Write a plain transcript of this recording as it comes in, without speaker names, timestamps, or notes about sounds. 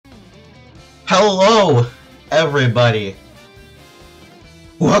Hello, everybody.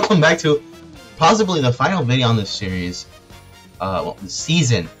 Welcome back to possibly the final video on this series. Well, the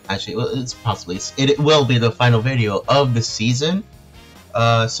season, actually. Well, it will be the final video of the season.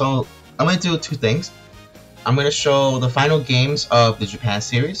 So I'm gonna do two things. I'm gonna show the final games of the Japan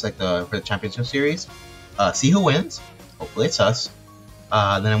series, like for the championship series. See who wins. Hopefully it's us.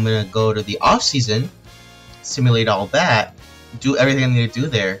 Then I'm gonna go to the off season, simulate all that, do everything I need to do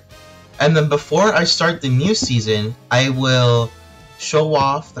there. And then before I start the new season, I will show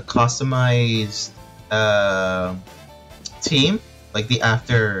off the customized team, like the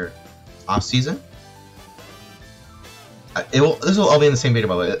after off season. This will all be in the same video,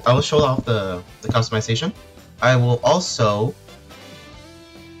 by the way. I will show off the customization. I will also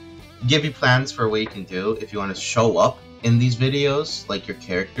give you plans for what you can do if you want to show up in these videos, like your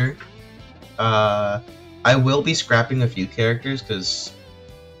character. I will be scrapping a few characters because,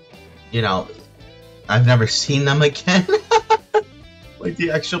 you know, I've never seen them again. Like the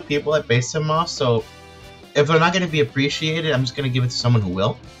actual people I based them off, so if they're not going to be appreciated, I'm just going to give it to someone who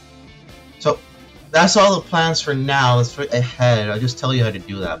will. So that's all the plans for now. Let's look ahead. I'll just tell you how to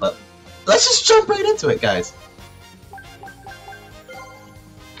do that, but let's just jump right into it, guys.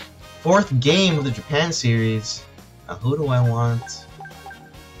 Fourth game of the Japan series. Now, who do I want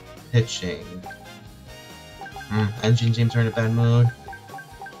pitching? Engine James are in a bad mood.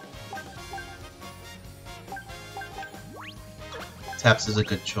 Taps is a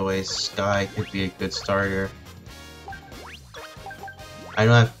good choice. Sky could be a good starter. I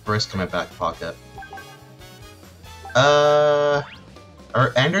know I have Brisk in my back pocket.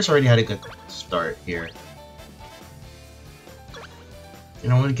 Anders already had a good start here. You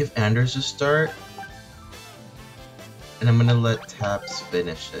know, I'm gonna give Anders a start, and I'm gonna let Taps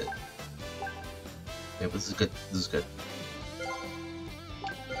finish it. Yeah, this is good. This is good.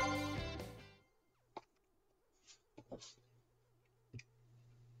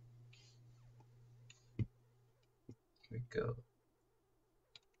 Here we go.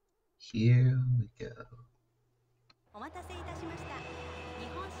 Here we go.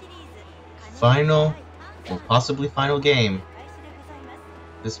 Final, or possibly final game.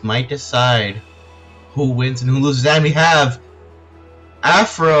 This might decide who wins and who loses. And we have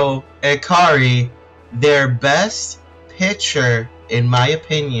Afro and Kari. Their best pitcher, in my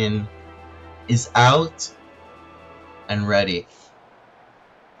opinion, is out and ready.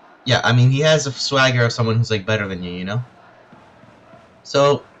 Yeah, I mean, he has a swagger of someone who's like better than you know?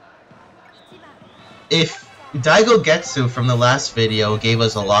 So, if Daigo Getsu from the last video gave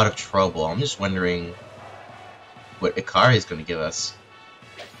us a lot of trouble, I'm just wondering what Ikari is going to give us.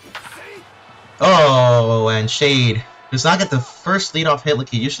 Oh, and Shade does not get the first leadoff hit like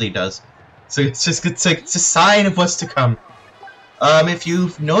he usually does. So it's a sign of what's to come. If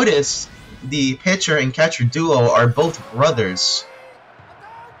you've noticed, the pitcher and catcher duo are both brothers.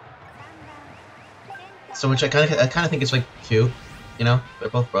 So which I kind of think is like cute, you know? They're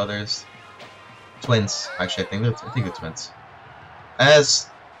both brothers. Twins, actually, I think they're twins. As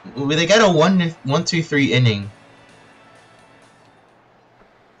they get a 1-2-3 inning,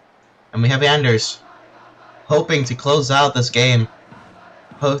 and we have Anders hoping to close out this game,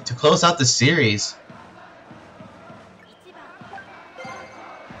 to close out the series.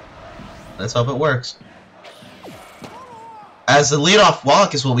 Let's hope it works. As the leadoff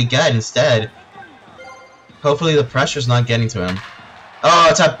walk is what we get instead. Hopefully the pressure's not getting to him. Oh,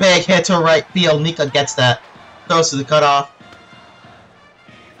 it's a big hit to right field. Nika gets that. Throws to the cutoff.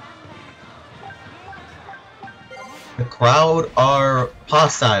 The crowd are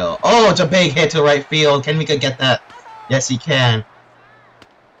hostile. Oh, it's a big hit to right field. Can Mika get that? Yes, he can.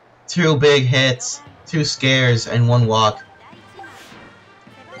 2 big hits, 2 scares, and 1 walk.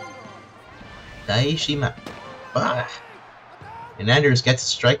 Daishima. Ah. And Anders gets a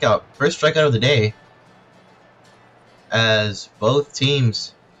strikeout. First strikeout of the day. As both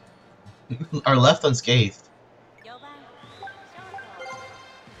teams are left unscathed.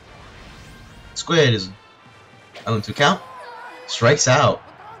 Squid is 0-2 count. Strikes out.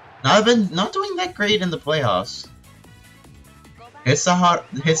 Now I've been not doing that great in the playoffs. Hits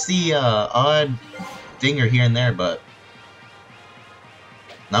the odd dinger here and there, but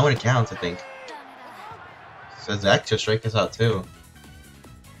not when it counts, I think. So Zach just strike us out too.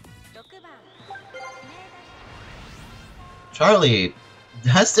 Charlie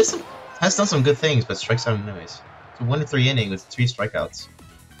has done some good things, but strikes out anyways. So 1-3 inning with 3 strikeouts.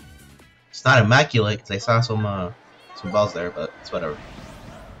 It's not immaculate because I saw some balls there, but it's whatever.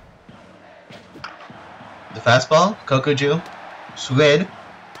 The fastball, Kokuju, Squid,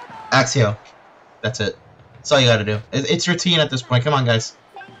 Axio. That's it. That's all you gotta do. It's routine at this point. Come on, guys.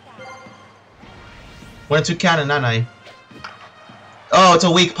 1-2 count and Nanai. Oh, it's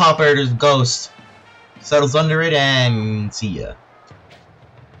a weak popper. There's Ghost. Settles under it and see ya.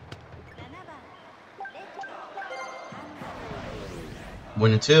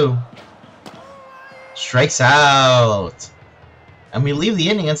 1-2. Strikes out. And we leave the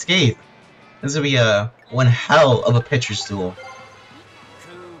inning unscathed. This will be one hell of a pitcher's duel.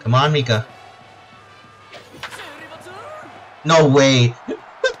 Come on, Mika. No way.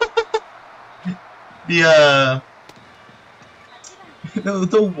 The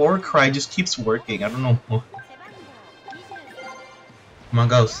war cry just keeps working. I don't know. Come on,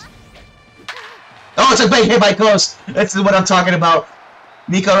 Ghost. Oh, it's a big hit by Ghost. This is what I'm talking about.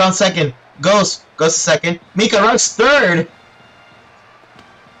 Mika around second. Ghost goes to second. Mika runs third.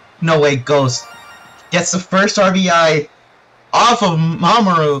 No way, Ghost gets the first RBI off of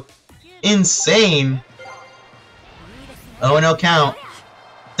Mamoru. Insane. 0-0 count.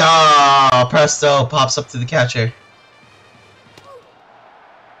 Ah, presto, pops up to the catcher.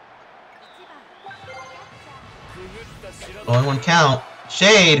 0-1 count.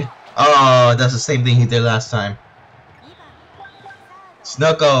 Shade. Oh, that's the same thing he did last time.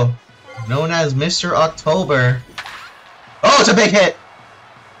 Snucko, known as Mr. October. Oh, it's a big hit.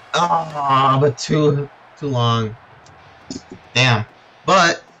 Ah, but too long. Damn.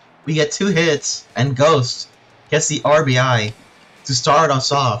 But we get 2 hits, and Ghost gets the RBI to start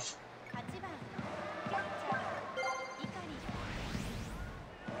us off.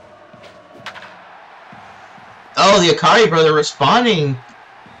 Oh, the Akari brother responding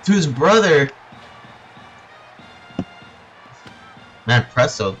to his brother. Man,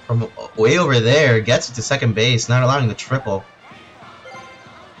 presto, from way over there, gets it to second base, not allowing the triple.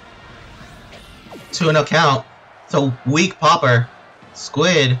 2-0 count. It's a weak popper.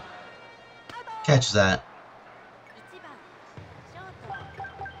 Squid catches that.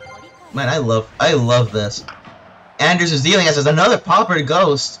 Man, I love this. Anders is dealing as there's another popper to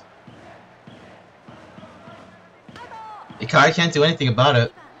Ghost. Ikari can't do anything about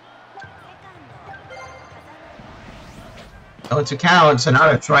it. 0-2 count, so now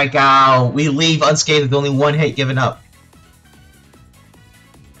a strikeout. We leave unscathed with only 1 hit given up.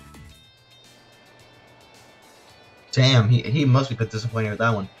 Damn, he must be a bit disappointed with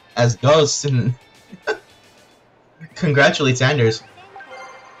that one. As Ghost and congratulates Anders.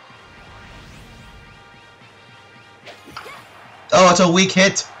 Oh, it's a weak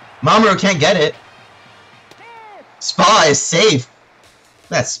hit. Mamoru can't get it. Spa is safe. Look at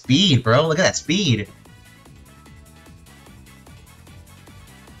that speed, bro. Look at that speed.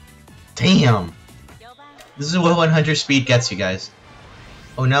 Damn. This is what 100 speed gets you guys.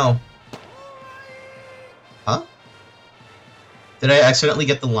 Oh no. Huh? Did I accidentally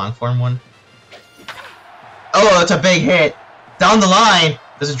get the long form one? Oh, it's a big hit. Down the line.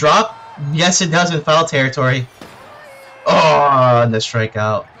 Does it drop? Yes, it does in foul territory. Oh, and the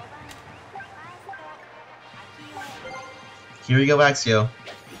strikeout. Here we go, Axio.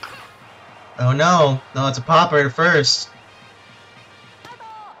 Oh no. No, it's a popper at first.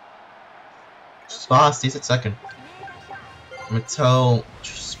 Spa stays at second. Mattel,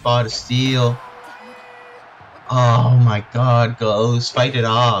 Spa to steal. Oh my god, Ghost, fight it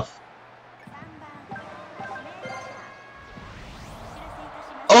off.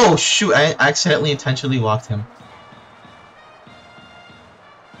 Oh shoot, I accidentally intentionally walked him.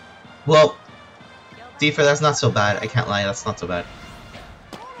 Well, Deefer, that's not so bad. I can't lie, that's not so bad.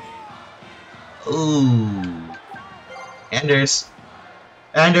 Ooh. Anders.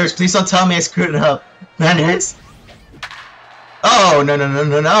 Anders, please don't tell me I screwed it up. Anders. Oh,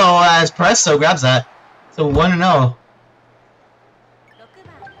 no. As Presto grabs that. So 1-0.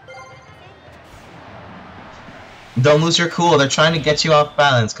 Don't lose your cool. They're trying to get you off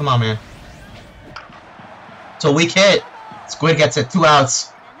balance. Come on, man. It's a weak hit. Squid gets it. 2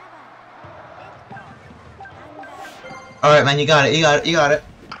 outs. Alright, man. You got it.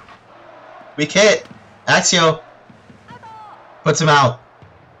 Weak hit. Axio. Puts him out.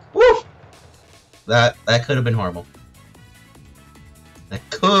 Woo! That could have been horrible. That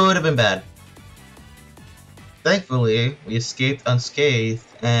could have been bad. Thankfully, we escaped unscathed,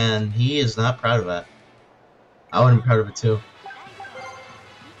 and he is not proud of that. I would have been proud of it too.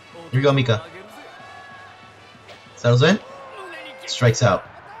 Here we go, Mika. Settles in. Strikes out.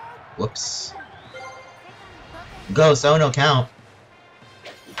 Whoops. Ghost, 0-0 count.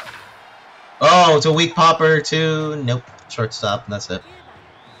 Oh, it's a weak popper too. Nope. Shortstop, and that's it.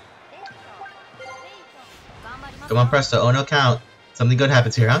 Come on, Presto. 0-0 count. Something good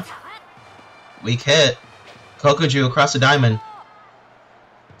happens here, huh? Weak hit. Kokuju across the diamond.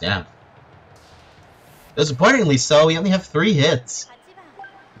 Damn. Disappointingly so, we only have 3 hits.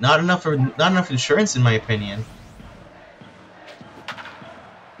 Not enough insurance, in my opinion.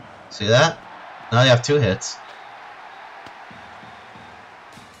 See that? Now they have 2 hits.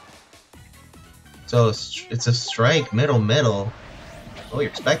 So it's a strike, middle. Oh, you're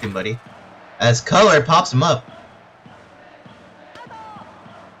expecting, buddy. As Color pops him up.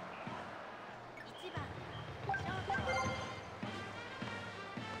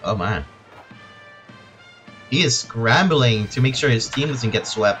 Oh man. He is scrambling to make sure his team doesn't get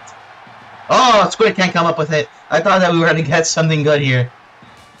swept. Oh, Squid can't come up with it. I thought that we were gonna get something good here.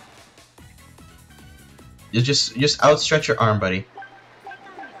 You just outstretch your arm, buddy.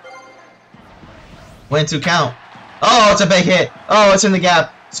 When to count. Oh, it's a big hit. Oh, it's in the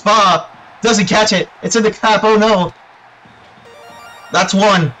gap. Spa doesn't catch it. It's in the gap. Oh no. That's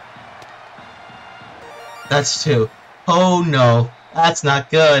 1. That's 2. Oh no. That's not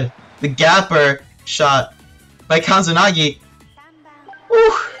good. The gapper shot by Kanzanagi.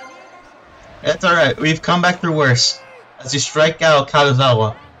 Whew. That's alright. We've come back through worse. As you strike out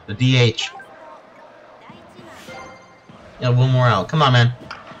Kagazawa, the DH. Yeah, 1 more out. Come on, man.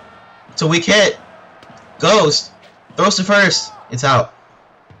 It's a weak hit. Ghost throws to first. It's out.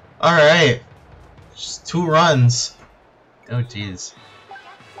 Alright. Just 2 runs. Oh, jeez.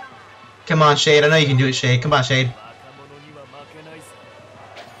 Come on, Shade. I know you can do it, Shade. Come on, Shade.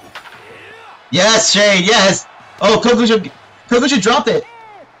 Yes, Shade. Yes. Oh, Kokucha dropped it.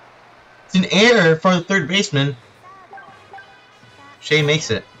 It's an error for the 3rd baseman. Shade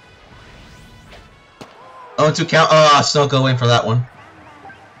makes it. Oh, 2 count. Oh, still go in for that one.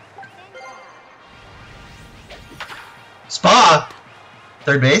 Spa!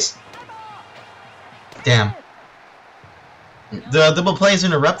 3rd base? Damn. The double play is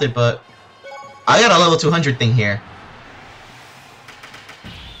interrupted, but I got a level 200 thing here.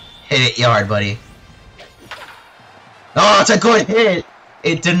 Hit it yard, buddy. Oh, it's a good hit!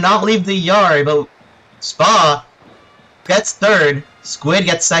 It did not leave the yard, but Spa gets 3rd. Squid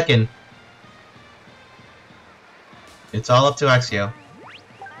gets 2nd. It's all up to Axio.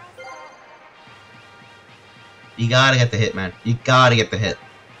 You gotta get the hit, man. You gotta get the hit.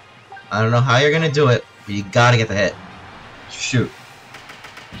 I don't know how you're gonna do it, but you gotta get the hit. Shoot.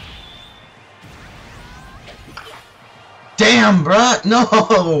 Damn, bruh! No!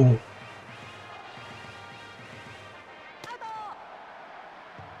 Oh,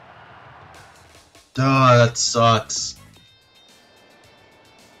 that sucks.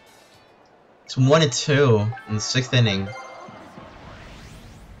 It's 1-2 in the 6th inning.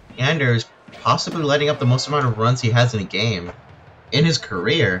 Anders possibly letting up the most amount of runs he has in a game in his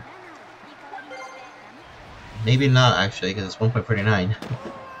career. Maybe not, actually, because it's 1.49.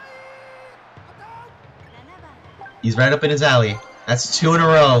 He's right up in his alley. That's 2 in a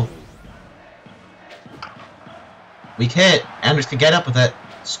row. Weak hit. Anders can get up with it.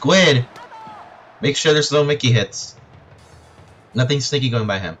 Squid. Make sure there's no Mickey hits. Nothing sneaky going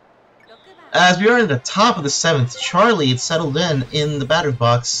by him. As we are in the top of the 7th, Charlie settled in the batter's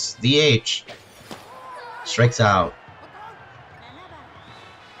box. DH. Strikes out.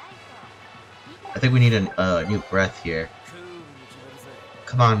 I think we need a new breath here.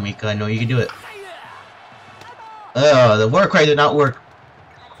 Come on, Mika. I know you can do it. Oh, the work rate did not work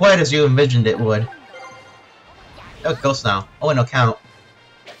quite as you envisioned it would. Oh, Ghost now. Oh, and no count.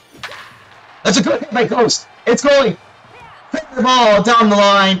 That's a good hit by Ghost. It's going. Hit the ball down the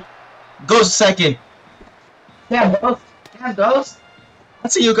line. Goes 2nd. Damn, Ghost. Damn, Ghost. I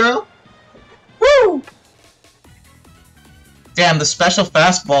see you, girl. Woo! Damn, the special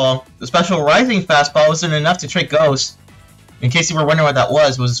fastball, the special rising fastball wasn't enough to trick Ghost. In case you were wondering what that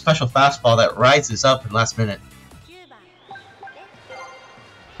was, it was a special fastball that rises up in the last minute.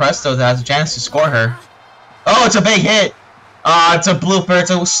 Presto has a chance to score her. Oh, it's a big hit! Ah, it's a blooper,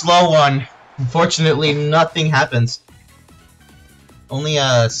 it's a slow one. Unfortunately, nothing happens. Only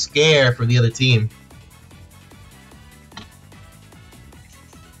a scare for the other team.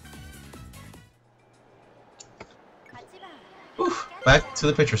 Oof, back to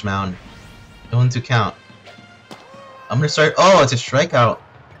the pitcher's mound. Going to count. I'm gonna start. Oh, it's a strikeout.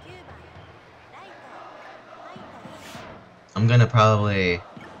 I'm gonna probably.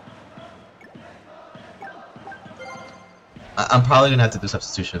 I'm probably gonna have to do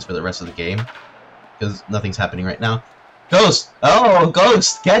substitutions for the rest of the game because nothing's happening right now. Ghost! Oh,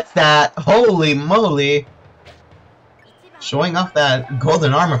 Ghost gets that! Holy moly! Showing off that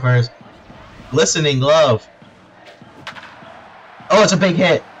golden armor for his glistening glove. Oh, it's a big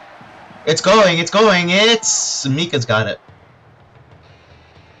hit! It's going! It's going! It's... Mika's got it.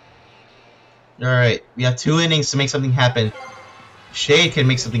 Alright, we have 2 innings to make something happen. Shade can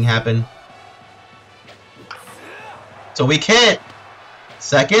make something happen. So we can't!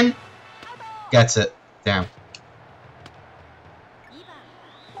 Second. Gets it. Damn.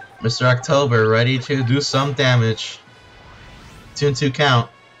 Mr. October ready to do some damage. 2-2 count.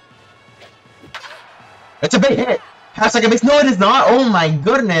 It's a big hit! Half second base. No, it is not! Oh my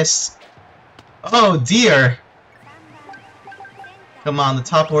goodness! Oh dear! Come on, the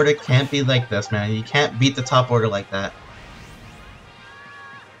top order can't be like this, man. You can't beat the top order like that.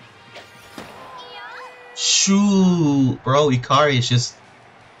 Shoo! Bro, Ikari is just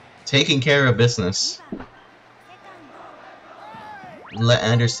taking care of business. Let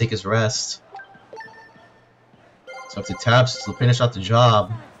Anders take his rest. It's up to Taps to finish out the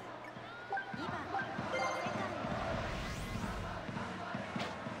job.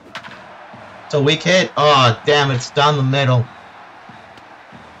 It's a weak hit. Oh, damn, it's down the middle.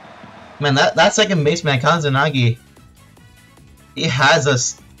 Man, that second baseman, Kazunagi, he has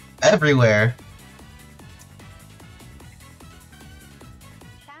us everywhere.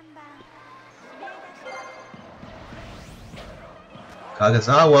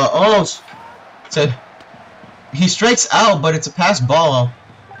 Kagasawa, oh! He strikes out, but it's a pass ball.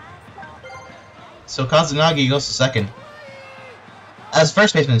 So Kazunagi goes to second. As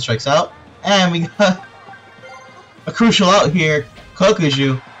first baseman strikes out. And we got a crucial out here,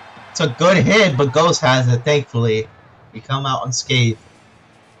 Kokuju. It's a good hit, but Ghost has it, thankfully. We come out unscathed.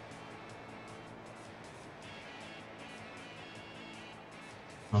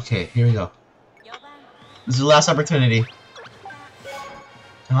 Okay, here we go. This is the last opportunity.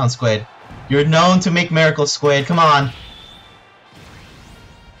 Come on, Squid. You're known to make miracles, Squid. Come on.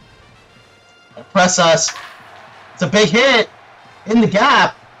 Press us. It's a big hit. In the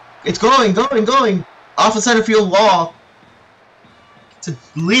gap. It's going. Off the center field wall. It's a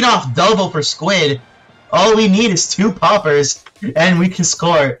lead-off double for Squid. All we need is 2 poppers, and we can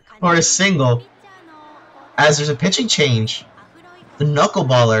score for a single. As there's a pitching change. The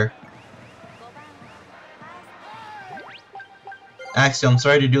knuckleballer. Actually, I'm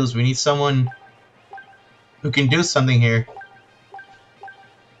sorry to do this. We need someone who can do something here.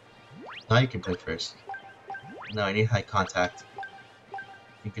 Now you can play first. No, I need high contact.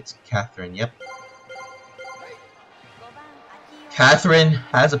 I think it's Catherine. Yep. Catherine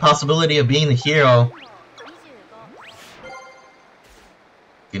has a possibility of being the hero.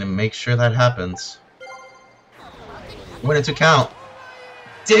 Gonna make sure that happens. Win it to count.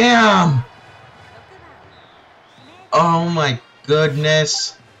 Damn! Oh my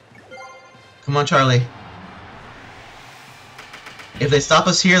goodness. Come on, Charlie. If they stop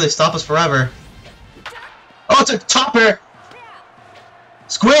us here, they stop us forever. Oh, it's a chopper!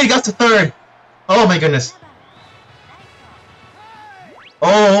 Squid got to third! Oh my goodness.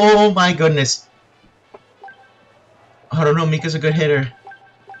 Oh my goodness. I don't know, Mika's a good hitter.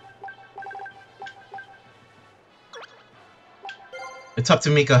 It's up to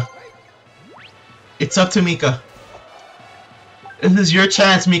Mika. It's up to Mika. This is your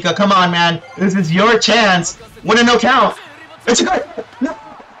chance, Mika. Come on, man. This is your chance. Win a no count. It's a good. No.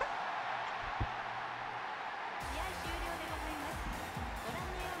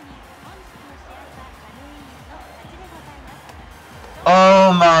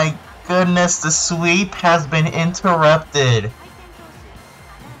 Oh my goodness, the sweep has been interrupted.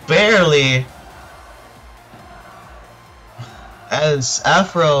 Barely. As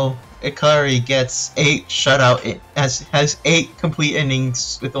Afro Ikari gets 8 shutout, has 8 complete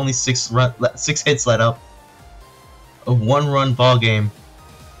innings with only 6 hits let up. A 1-run ball game.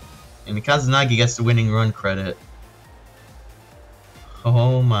 And Kazunagi gets the winning run credit.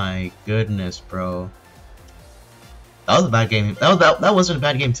 Oh my goodness, bro. That was a bad game. That wasn't a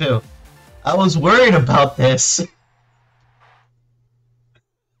bad game too. I was worried about this.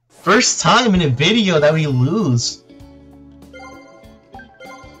 First time in a video that we lose.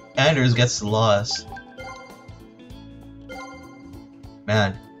 Anders gets the loss.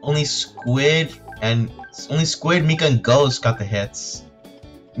 Man, only Squid, Mika, and Ghost got the hits.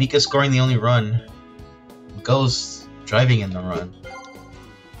 Mika scoring the only run. Ghost driving in the run.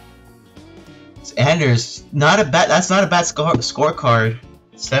 It's Anders, that's not a bad scorecard.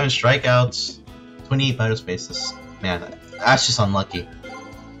 7 strikeouts, 28 battle spaces. Man, that's just unlucky.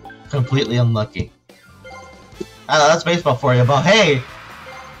 Completely unlucky. That's baseball for you, but hey,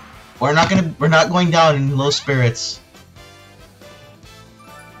 we're not going down in low spirits.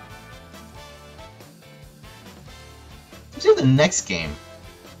 Let's do the next game.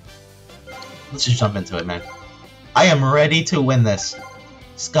 Let's just jump into it, man. I am ready to win this.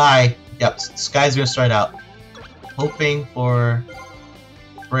 Sky, yep, Sky's gonna start out. Hoping for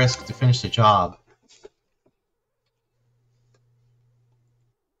Brisk to finish the job.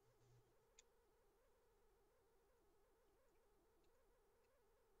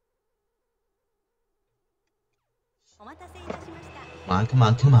 Come on, come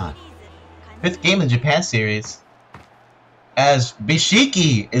on, come on. 5th game of the Japan series. As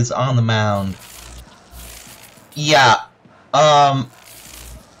Bishiki is on the mound. Yeah. Yeah,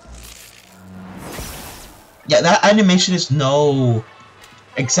 that animation is no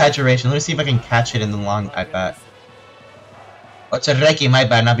exaggeration. Let me see if I can catch it in the long iPad. Oh, it's a Reki, my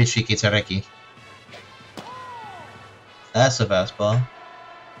bad, not Bishiki, it's a Reki. That's a fastball.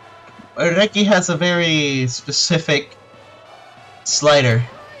 Reki has a very specific slider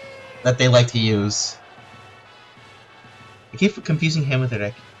that they like to use. I keep confusing him with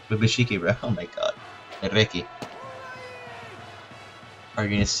Reki, with Bishiki, bro. Oh my god. Reki. Are you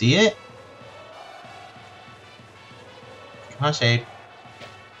gonna see it? Come on, Shade.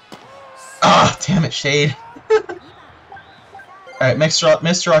 Ah, oh, damn it, Shade. Alright,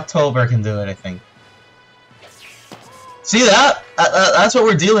 Mr. October can do it, I think. See that? That's what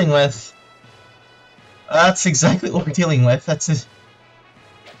we're dealing with. That's exactly what we're dealing with. That's it.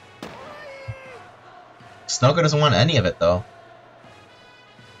 Snoko doesn't want any of it, though.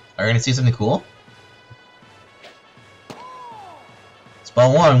 Are we gonna see something cool? It's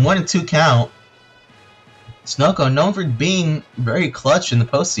ball 1, 1 and 2 count. Snoko, known for being very clutch in the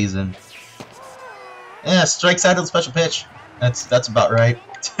postseason. Yeah, strikes out of the special pitch. That's about right.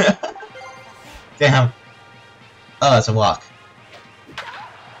 Damn. Oh, it's a walk.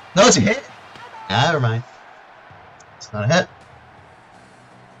 No, it's a hit. Ah, never mind. It's not a hit.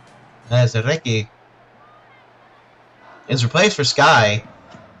 That's a Reki. It's replaced for Sky.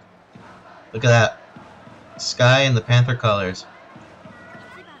 Look at that. Sky in the Panther colors.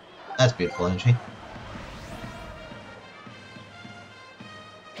 That's beautiful energy.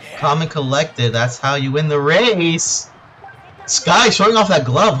 Calm and collected, that's how you win the race! Sky showing off that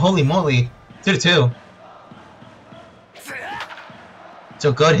glove, holy moly. 2-2. It's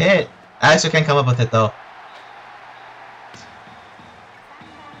a good hit. I actually can't come up with it though.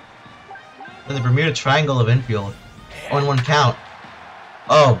 In the Bermuda Triangle of infield. 1-1 count.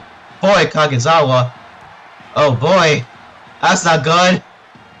 Oh boy, Kagezawa. Oh boy. That's not good.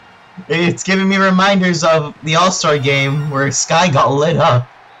 It's giving me reminders of the All-Star game where Sky got lit up.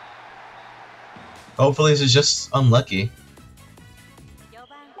 Hopefully this is just unlucky.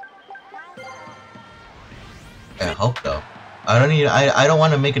 I hope though. I don't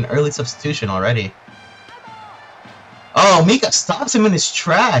want to make an early substitution already. Oh, Mika stops him in his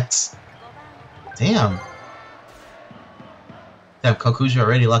tracks. Damn. Damn, Kokuja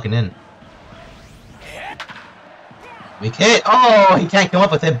already locking in. Weak hit. Oh, he can't come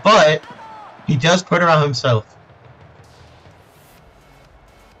up with it, but he does put it on himself.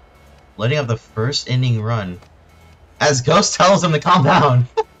 Letting up the first inning run. As Ghost tells him to calm down.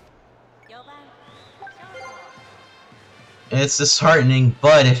 It's disheartening,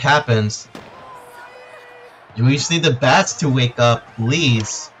 but it happens. We just need the bats to wake up,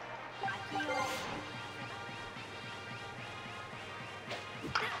 please.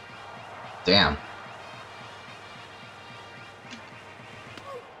 Damn.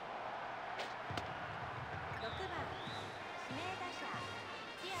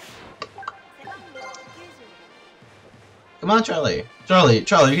 Come on, Charlie. Charlie, you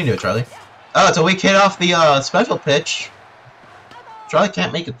can do it, Charlie. Oh, it's a weak hit off the special pitch. Charlie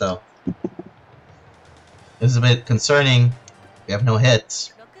can't make it, though. This is a bit concerning. We have no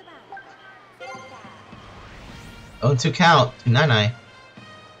hits. 0-2 count. 2-9-9.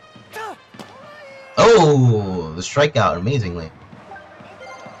 Oh, the strikeout, amazingly.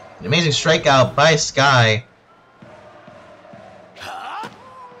 An amazing strikeout by Sky.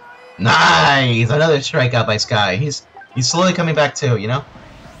 Nice! Another strikeout by Sky. He's slowly coming back too, you know?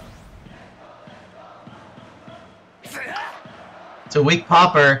 It's a weak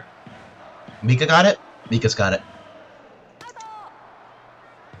popper. Mika got it? Mika's got it.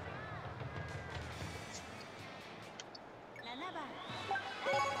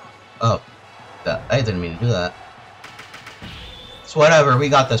 Oh. I didn't mean to do that. It's whatever, we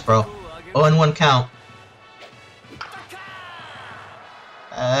got this, bro. 0-1 count.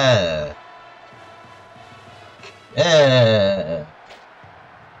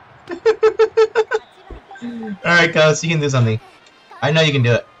 Alright, Ghost, you can do something. I know you can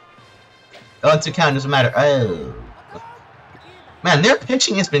do it. 0-2 count, doesn't matter. Oh. Man, their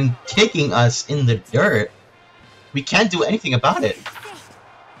pitching has been kicking us in the dirt. We can't do anything about it.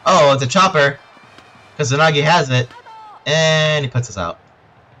 Oh, it's a chopper. Because Zanagi has it. And he puts us out.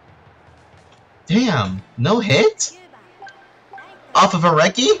 Damn, no hit? Off of a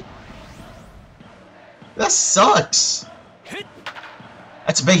Reki? That sucks.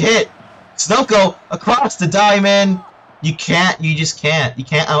 That's a big hit. Snoko across the diamond. You just can't. You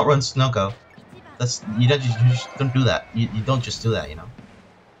can't outrun Snoko. That's you just don't do that. You don't just do that, you know.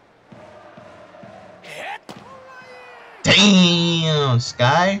 Damn,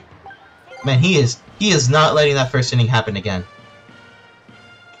 Sky. Man, he is not letting that first inning happen again.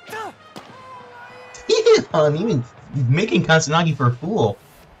 Even making Katsunagi for a fool.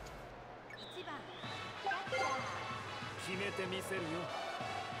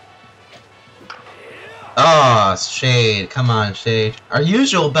 Oh, Shade. Come on, Shade. Our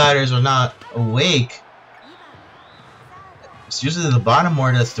usual batters are not awake. It's usually the bottom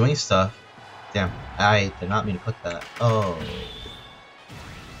order that's doing stuff. Damn, I did not mean to put that. Oh.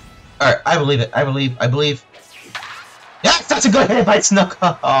 Alright, I believe it. I believe. Yes, that's a good hit by Snook.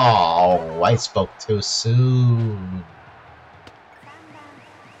 Oh, I spoke too soon.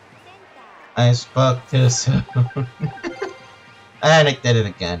 I spoke too soon. And I did it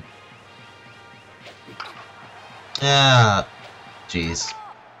again. Ah, jeez.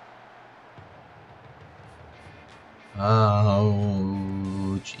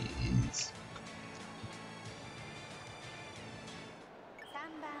 Oh, jeez.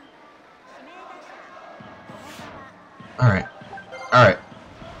 Alright. Alright.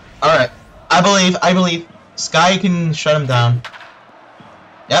 Alright. I believe. Sky can shut him down.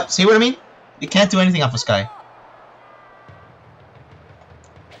 Yep, see what I mean? You can't do anything off of Sky.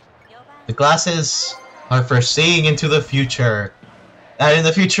 The glasses are for seeing into the future. And in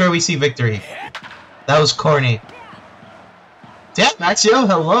the future we see victory. That was corny. Damn, Maxio,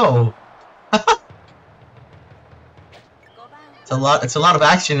 hello! It's a lot of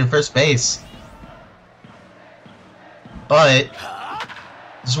action in first base. But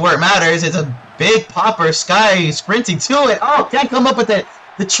this is where it matters. It's a big popper. Sky sprinting to it. Oh, can't come up with it.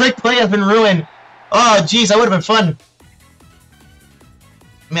 The trick play has been ruined. Oh, jeez, that would have been fun.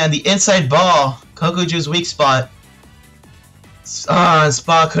 Man, the inside ball. Kokuju's weak spot.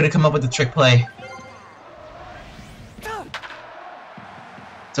 Spa couldn't come up with the trick play.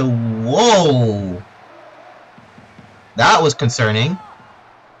 So, whoa. That was concerning.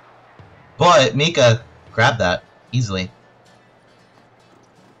 But Mika grabbed that easily.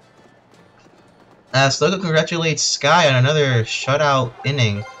 Sluggo congratulates Sky on another shutout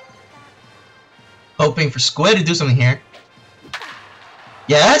inning. Hoping for Squid to do something here.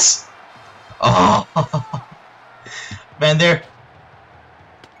 Yes? Oh, man, they're...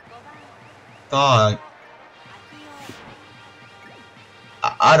 Dog.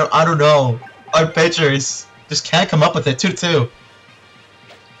 I don't know. Our pitchers just can't come up with it. 2-2.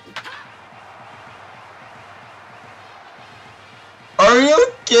 Are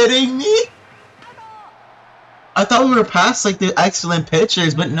you kidding me? I thought we were past like the excellent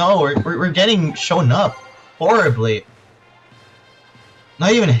pitchers, but no, we're getting shown up horribly.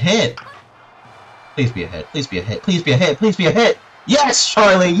 Not even a hit. Please be a hit. Please be a hit. Please be a hit. Please be a hit. Yes,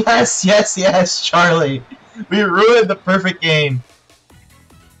 Charlie. Yes, yes, yes, Charlie. We ruined the perfect game.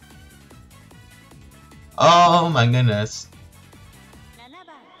 Oh my goodness.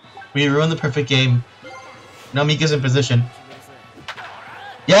 We ruined the perfect game. Now Mika's in position.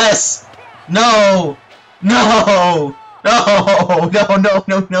 Yes! No! No! No! No, no,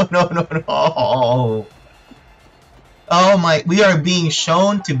 no, no, no, no, no! Oh my, we are being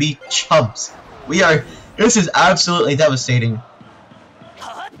shown to be chumps. We are, this is absolutely devastating.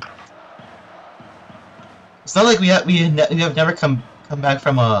 It's not like we have never come back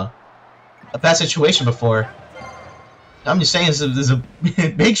from a bad situation before. I'm just saying there's a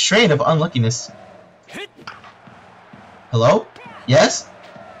big strain of unluckiness. Hello? Yes?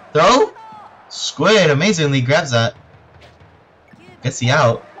 Throw? Squid amazingly grabs that. Gets the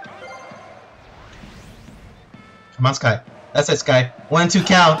out. Come on, Sky. That's it, Sky. 1-2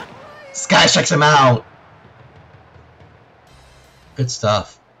 count. Sky strikes him out. Good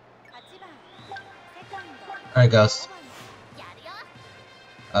stuff. Alright, Ghost.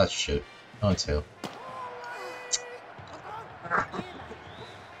 Oh, shoot. 0-2.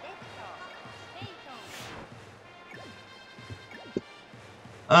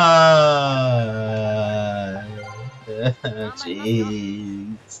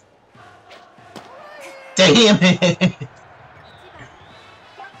 Jeez. Damn it!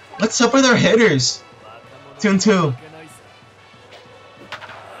 What's up with our hitters? 2-2.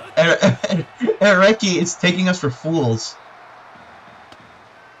 Ereki is taking us for fools.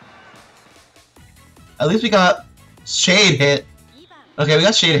 At least we got Shade hit. Okay, we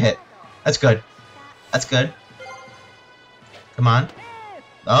got Shade hit. That's good. That's good. Come on.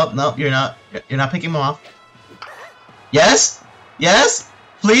 Oh, no, you're not. You're not picking him off. Yes? Yes?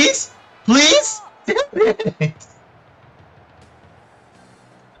 Please? Please?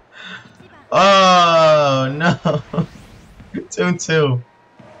 Oh, no. 2-2.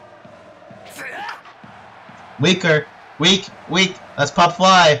 Weaker. Weak. Weak. Let's pop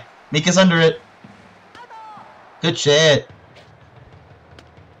fly. Mika's under it. Good shit.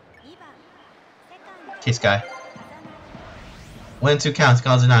 Okay, Sky. 1 and 2 counts,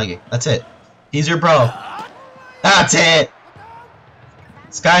 Kazunagi. That's it. He's your bro. That's it!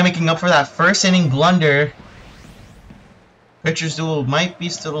 Sky making up for that first inning blunder. Richards duel might be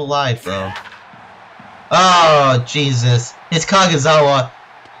still alive, though. Oh, Jesus. It's Kagazawa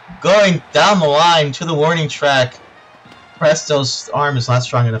going down the line to the warning track. Presto's arm is not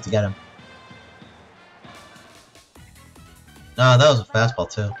strong enough to get him. No, that was a fastball,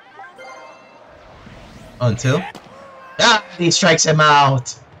 too. 0 and 2. Ah, he strikes him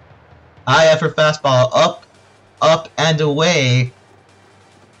out. High effort fastball. Up, up, and away.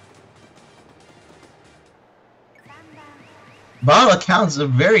 By all accounts, a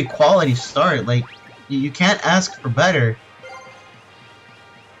very quality start. Like, you can't ask for better.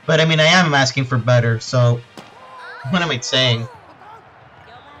 But I mean, I am asking for better, so what am I saying?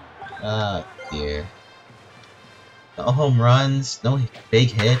 Ah, dear. No home runs, no big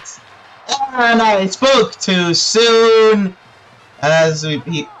hits. And I spoke too soon. As we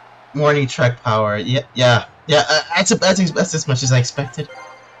beat morning track power. Yeah. That's as much as I expected.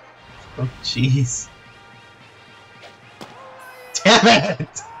 Oh, jeez. Damn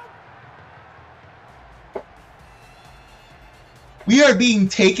it! We are being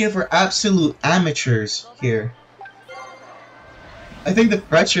taken for absolute amateurs here. I think the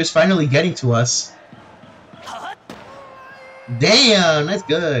pressure is finally getting to us. Damn, that's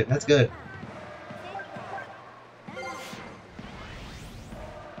good. That's good.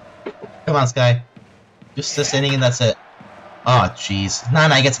 Come on, Sky. Just this inning and that's it. Oh, jeez.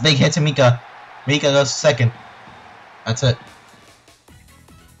 Nana gets a big hit to Mika. Mika goes second. That's it.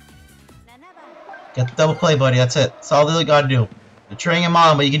 Get the double play, buddy. That's it. That's all they gotta do. You're cheering him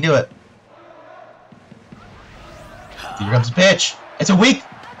on, but you can do it. Here comes the pitch. It's a weak.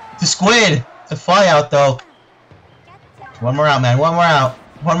 It's a squid. It's a fly out, though. One more out, man. One more out.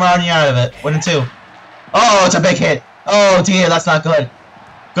 One more out and you're out of it. 1 and 2. Oh, it's a big hit. Oh, dear. That's not good.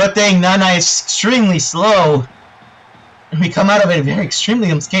 Good thing Nana is extremely slow. And we come out of it very extremely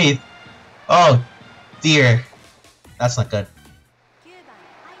unscathed. Oh, dear. That's not good.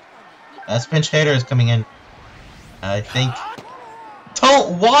 That pinch hitter is coming in. I think.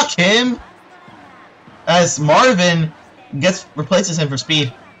 Don't walk him! As Marvin replaces him for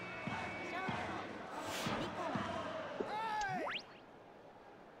speed.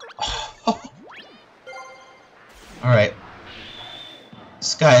 Alright.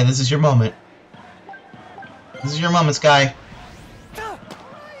 Sky, this is your moment. This is your moment, Sky.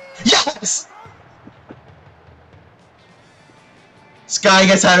 Yes! Sky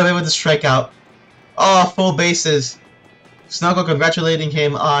gets out of it with a strikeout. Oh, full bases. Snuggle congratulating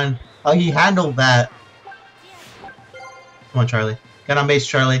him on how he handled that. Come on, Charlie. Get on base,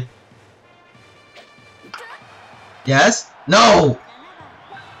 Charlie. Yes? No!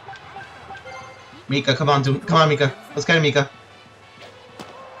 Mika, come on, Mika. Let's get it, Mika.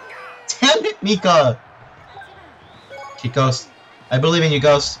 Damn it, Mika! Okay, Ghost. I believe in you,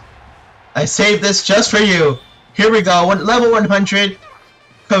 Ghost. I saved this just for you. Here we go. Level 100.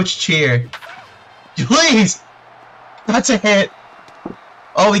 Coach cheer. Please! That's a hit.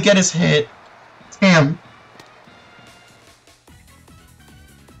 All we get is hit. Damn.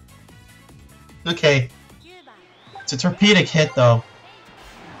 Okay. It's a torpedic hit, though.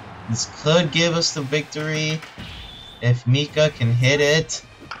 This could give us the victory if Mika can hit it.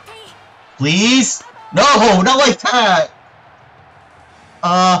 Please? No! Not like that!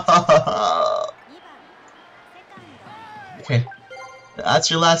 Okay. That's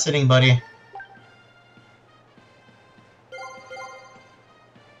your last inning, buddy.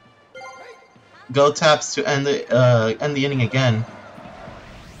 Go taps to end the inning again.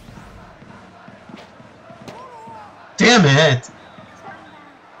 Damn it!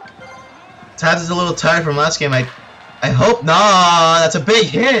 Taps is a little tired from last game. I hope not. That's a big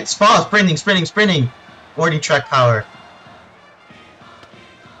hit. Fall, sprinting. Warning track power.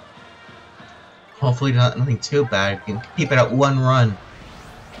 Hopefully nothing too bad. We can keep it at 1 run.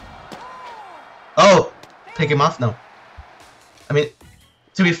 Oh! Pick him off? No. I mean,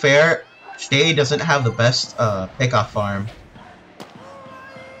 to be fair, Shay doesn't have the best pickoff arm.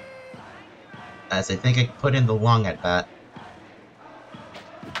 As I think I put in the long at bat.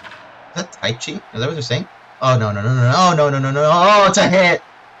 Is that Taichi? Is that what they're saying? Oh, no. Oh, it's a hit!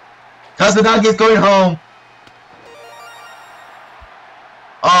 Kazunagi is going home!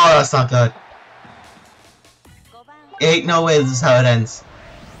 Oh, that's not good. Ain't no way this is how it ends.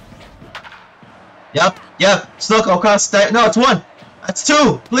 Yep. Snook across that. No, it's 1. That's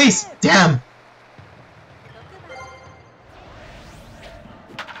 2. Please. Damn.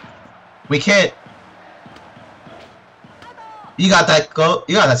 Weak hit. You got that go.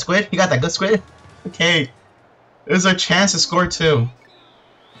 You got that squid. You got that good squid. Okay. There's our chance to score too.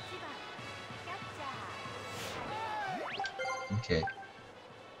 Okay.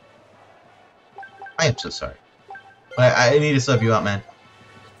 I am so sorry. But I need to sub you out, man.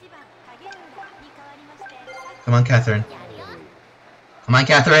 Come on, Catherine. Come on,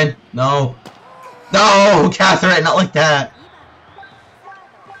 Catherine. No. No, Catherine, not like that.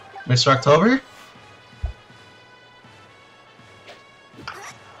 Mr. October?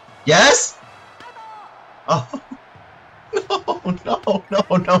 Yes? Oh.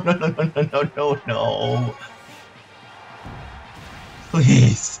 No.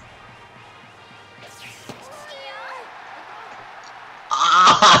 Please.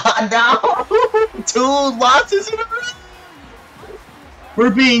 No! 2 losses in a row! We're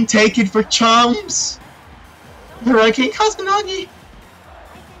being taken for chumps! Hurricane Kazunagi!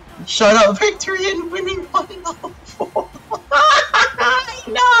 Shut up, victory and winning 1-0!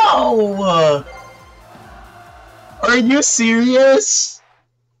 No! Are you serious?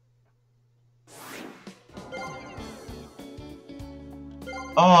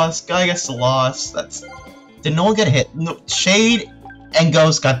 Oh, this guy gets lost. That's... Did no one get a hit? No, Shade and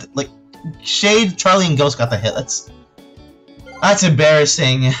Ghost got the, like Shade, Charlie, and Ghost got the hit. That's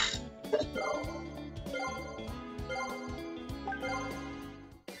embarrassing.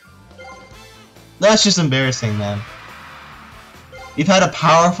 That's just embarrassing, man. You've had a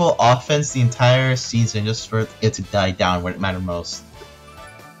powerful offense the entire season just for it to die down when it mattered most.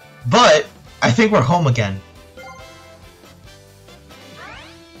 But I think we're home again.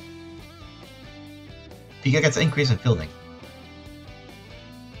 Pika gets an increase in fielding.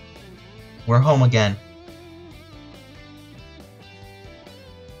 We're home again.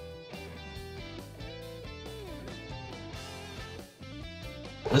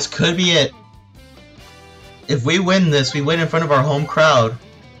 This could be it. If we win this, we win in front of our home crowd.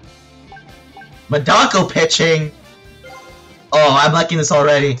 Madako pitching! Oh, I'm liking this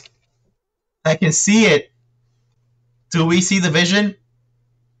already. I can see it. Do we see the vision?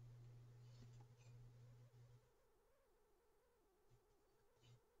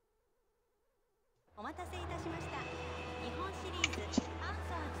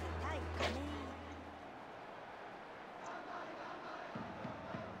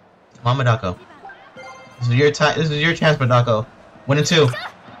 Come on, Madako. This is your time. This is your chance, Madako. 1-2.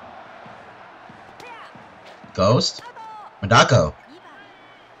 Ghost. Madako.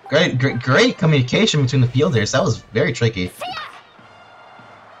 Great communication between the fielders. That was very tricky.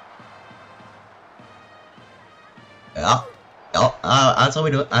 Yeah. That's how we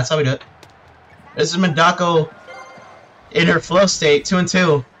do it. That's how we do it. This is Madako in her flow state.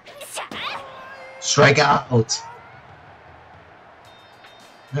 2-2. Strike out.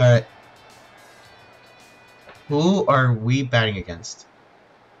 Alright. Who are we batting against?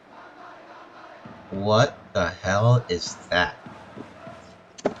 What the hell is that?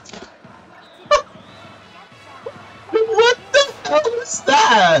 What the hell is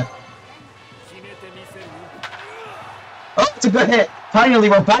that? Oh, it's a good hit! Finally,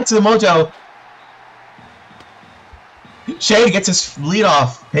 we're back to the mojo! Shade gets his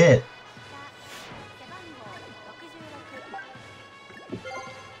leadoff hit.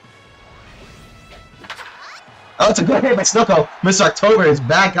 Oh, it's a good hit by Snoko. Mr. October is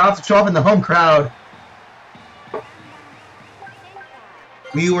back off to show up in the home crowd.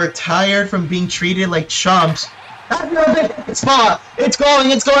 We were tired from being treated like chumps. It's far. It's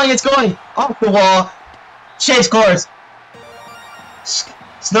going. Off the wall. Shade scores.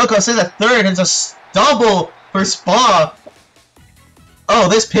 Snoko says at third, and it's a double for Spa. Oh,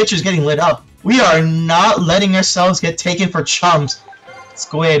 this pitch is getting lit up. We are not letting ourselves get taken for chumps.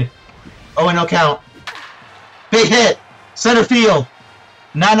 Squid. Oh, and no count. Big hit! Center field!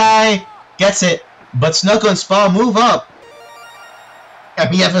 Nanai gets it, but Snoko and Spa move up. And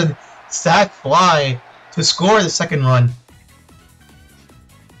we have a sac fly to score the second run.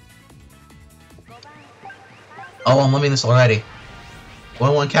 Oh, I'm loving this already.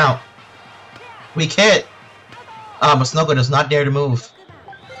 1-1 count. Weak hit! But Snoko does not dare to move.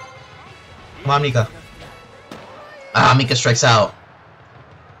 Come on, Mika. Mika strikes out.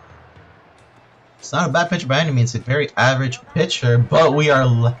 It's not a bad pitcher by any means, it's a very average pitcher, but we are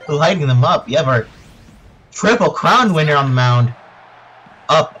lighting them up. You have our Triple Crown winner on the mound.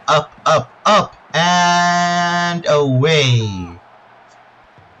 Up, and away.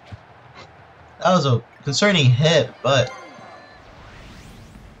 That was a concerning hit, but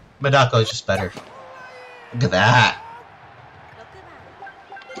Madako is just better. Look at that.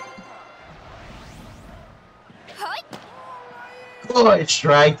 Good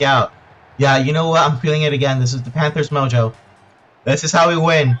strikeout. Yeah, you know what? I'm feeling it again. This is the Panthers mojo. This is how we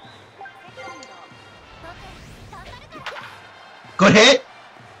win. Good hit!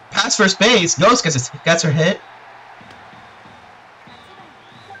 Pass first base. Ghost gets her hit.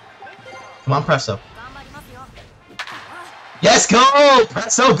 Come on, Presto. Yes, go!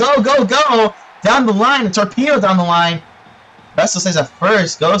 Presto, go, go, go! Down the line, a torpedo down the line. Presto stays at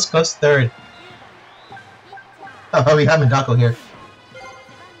first. Ghost goes third. Oh, we have Midako here.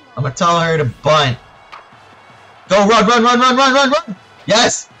 I'm gonna tell her to bunt. Go, run, run, run, run, run, run, run!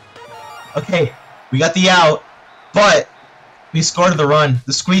 Yes! Okay, we got the out, but we scored the run.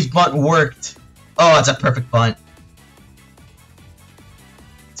 The squeeze bunt worked. Oh, it's a perfect bunt.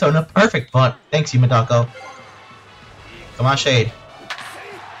 So, a perfect bunt. Thanks, you, Midako. Come on, Shade.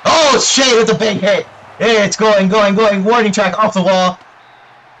 Oh, Shade with a big hit! Hey, it's going, going, going. Warning track off the wall.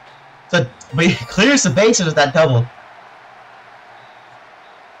 So, but he clears the bases with that double.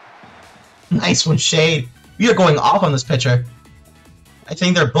 Nice one, Shade. We are going off on this pitcher. I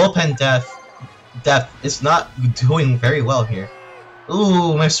think their bullpen depth is not doing very well here.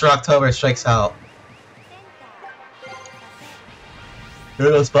 Ooh, Mr. October strikes out. Here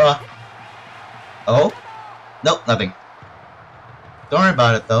goes Ba. Oh? Nope, nothing. Don't worry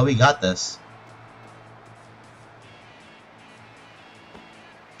about it, though. We got this.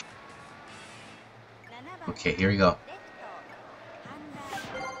 Okay, here we go.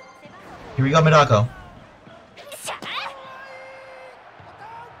 Here we go, Midako.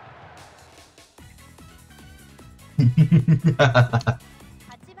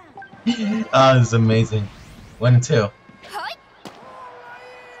 Oh, this is amazing. 1 and 2.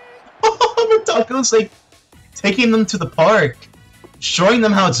 Midako's like taking them to the park, showing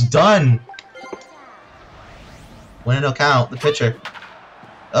them how it's done. 1-0 count. The pitcher.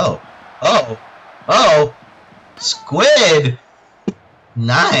 Oh, oh, oh! Squid.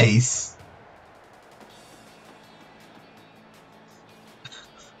 Nice.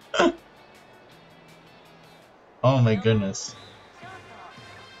 Oh my goodness.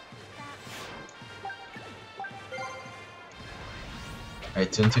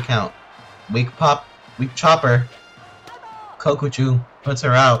 Alright, 2-2 count. Weak chopper. Kokuchu puts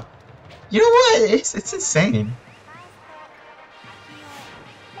her out. You know what? It's insane.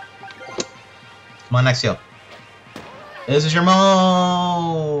 Come on, Nexio. This is your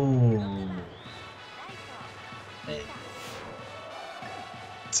mo.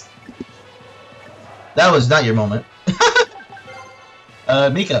 That was not your moment.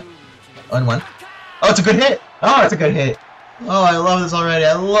 Mika. 1-1. Oh, it's a good hit. Oh, it's a good hit. Oh, I love this already.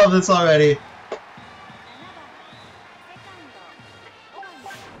 I love this already.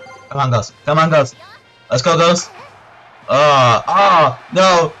 Come on, Ghost. Come on, Ghost. Let's go, Ghost. Oh,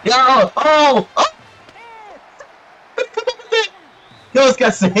 no. No. Oh, oh. Ghost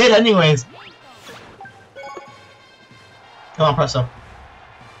gets the hit anyways. Come on, Presto.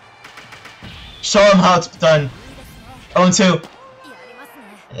 Show him how it's done. 0-2.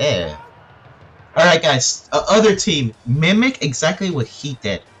 Yeah. Alright, guys. Other team. Mimic exactly what he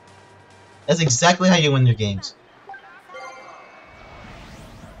did. That's exactly how you win your games.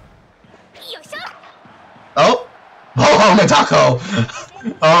 Oh! Oh, Midako!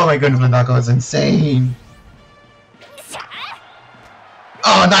 Oh my goodness, Midako is insane.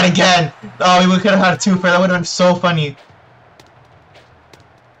 Oh, not again! Oh, we could have had a 2-for. That would have been so funny.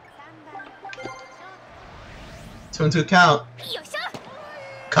 2-2 count.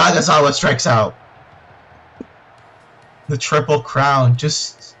 Kagasawa strikes out. The triple crown,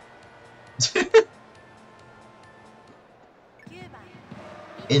 just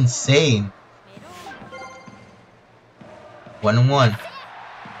insane. 1-1.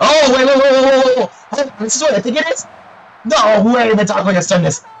 Oh, wait. This is what I think it is? No way, Midako has done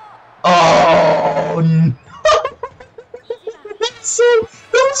this. Oh, no.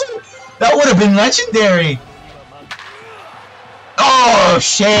 That would have been legendary. Oh,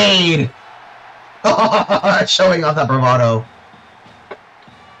 Shade. Showing off that bravado.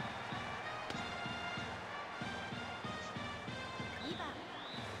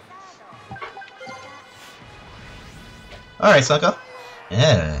 Alright, Sucko.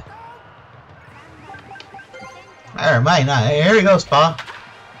 Yeah. Alright, here he goes, Pa.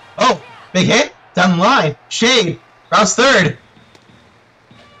 Oh, big hit. Down the line. Shade. Rounds third.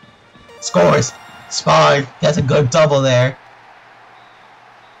 Scores. Spy. That's a good double there.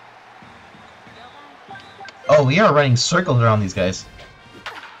 Oh, we are running circles around these guys.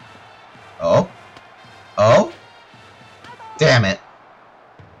 Oh. Oh. Damn it.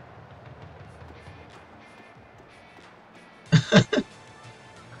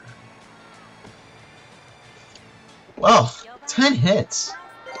 Well, 10 hits.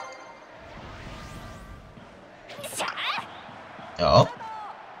 Oh.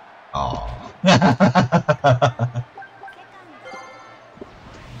 Oh.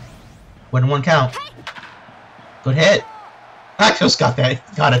 Win one count. Good hit. I just got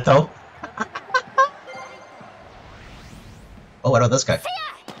that. Got it though. Oh, what about this guy?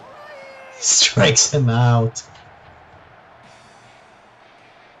 Strikes him out.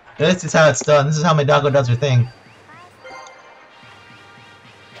 This is how it's done. This is how Midako does her thing.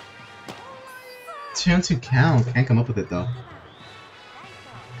 2-2 count. Can't come up with it though.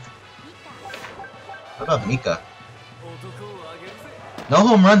 What about Mika? No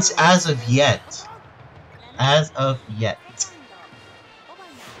home runs as of yet. As of yet.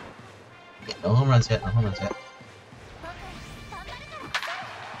 No home runs yet. No home runs yet.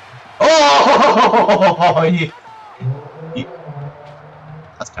 Oh!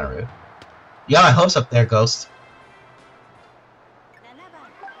 That's kind of rude. You got my hopes up there, Ghost.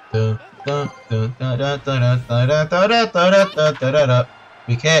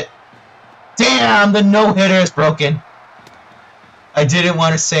 Weak hit. Damn, the no-hitter is broken. I didn't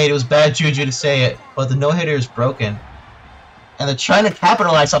want to say it. It was bad juju to say it, but the no-hitter is broken. And they're trying to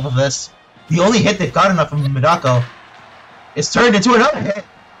capitalize off of this. The only hit they've gotten enough from Midako is turned into another hit.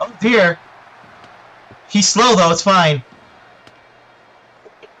 Oh dear. He's slow though, it's fine.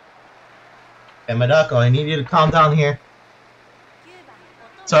 And Midako, I need you to calm down here.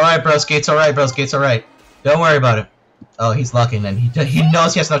 It's alright, broski, it's alright, broski, it's alright. Don't worry about it. Oh, he's lucking then. He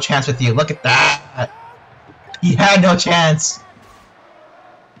knows he has no chance with you. Look at that! He had no chance!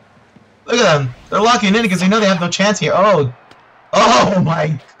 Look at them! They're locking in because they know they have no chance here. Oh! Oh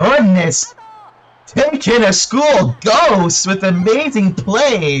my goodness! Taking a school ghost with amazing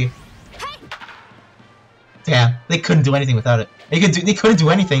play! Damn, they couldn't do anything without it. They couldn't do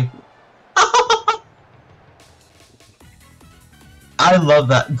anything. I love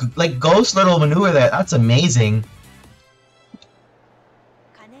that. Like, Ghost little maneuver there. That's amazing.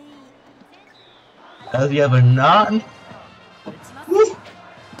 As you have a non...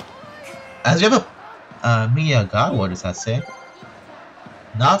 As you have a... Miyaga, what does that say?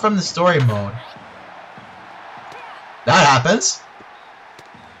 Not from the story mode. That happens.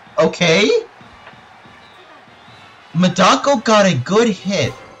 Okay. Midako got a good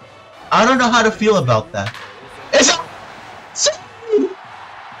hit. I don't know how to feel about that. It's a...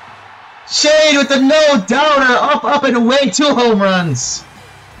 Shade with the no-doubter! Up, up, and away! 2 home runs!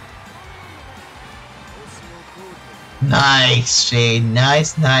 Nice, Shade.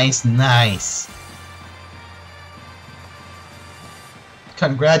 Nice, nice, nice.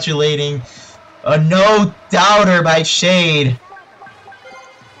 Congratulating a no-doubter by Shade.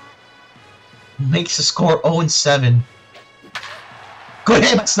 Makes the score 0-7. Good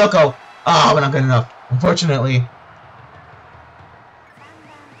hit by Snoko! Oh, but not good enough. Unfortunately.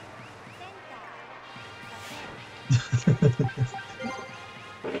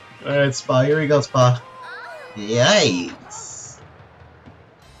 Alright, Spa. Here we go, Spa. Yikes.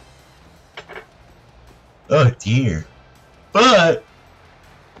 Oh dear. But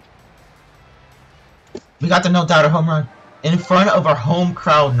we got the no doubter home run in front of our home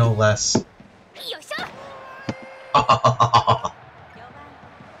crowd, no less.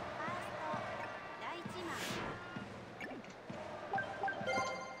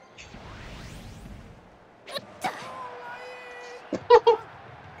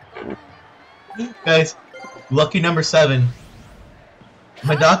 Guys, lucky number 7.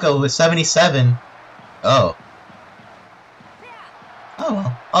 Midako with 77. Oh. Oh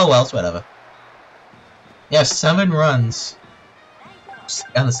well. Oh well, it's whatever. Yeah, 7 runs.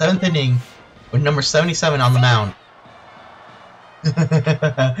 On the 7th inning with number 77 on the mound.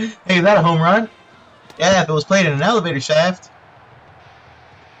 Hey, is that a home run? Yeah, if it was played in an elevator shaft.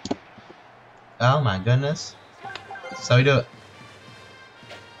 Oh my goodness. That's how we do it.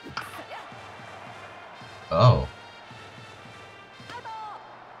 Oh.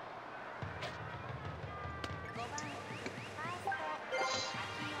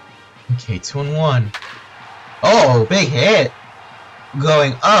 Okay, 2-1. Oh, big hit.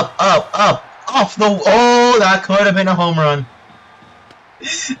 Going up, up, up. Off the... Oh, that could have been a home run.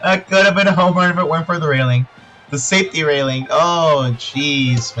 That could have been a home run if it weren't for the railing. The safety railing. Oh,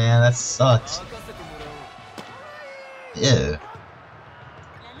 jeez, man. That sucks. Ew.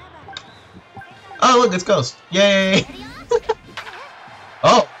 Oh, look, it's Ghost. Yay!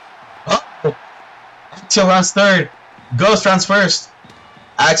 Oh! Oh! Axel runs 3rd. Ghost runs 1st.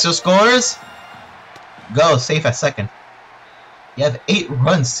 Axel scores. Ghost safe at 2nd. You have 8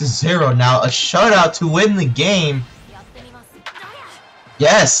 runs to 0 now. A shutout to win the game.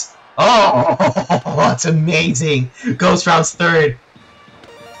 Yes! Oh! That's amazing. Ghost rounds 3rd.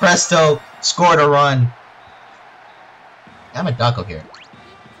 Presto scored a run. I'm a Dako here.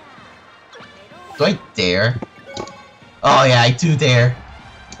 Do I dare? Oh yeah, I do dare.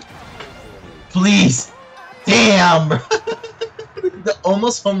 Please! Damn, bro! The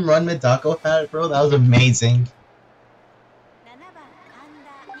almost home run Midako had, bro, that was amazing.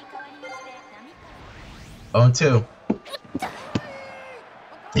 Oh, 2.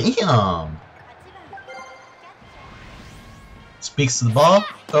 Damn! Speaks to the ball,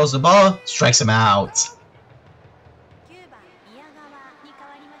 throws the ball, strikes him out.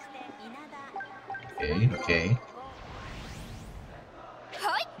 Okay.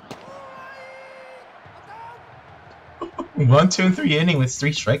 1, 2, and 3 inning with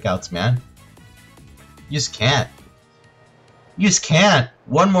 3 strikeouts, man. You just can't. You just can't.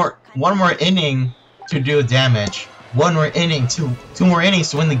 One more inning to do damage. One more inning, two more innings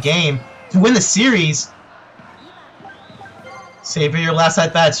to win the game, to win the series. Savor your last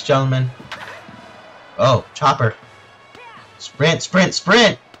at bats, gentlemen. Oh, Chopper. Sprint, sprint,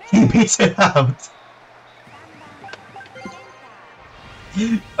 sprint! He beats it out.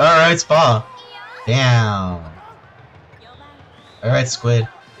 Alright, Spa. Damn. Alright, Squid.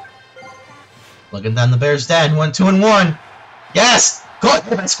 Looking down the Bears' den. 1, 2, and 1. Yes! Go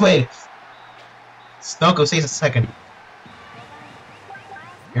ahead, Squid! Snoko saves a second.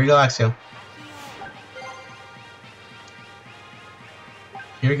 Here we go, Axio.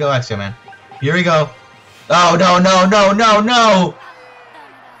 Here we go, Axio, man. Here we go. Oh, no, no, no, no, no!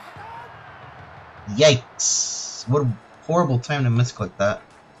 Yikes. What a horrible time to misclick that.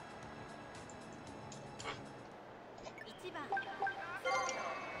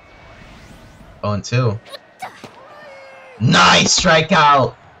 Oh, and 2. Nice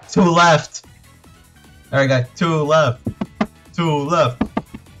strikeout! 2 left. Alright, guys. 2 left. 2 left.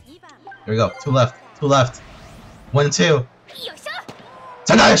 Here we go. 2 left. 2 left. 1 and 2. It's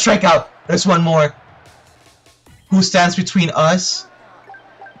another strikeout! There's one more. Who stands between us?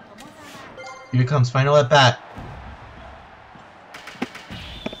 Here comes final at bat.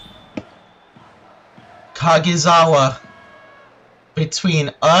 Kagezawa.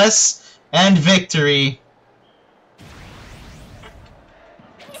 Between us and victory.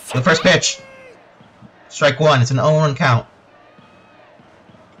 The first pitch. Strike 1. It's an 0-1 count.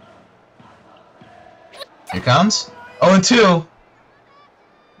 Here comes. 0-2.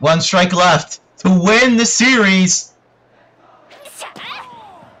 1 strike left to win the series.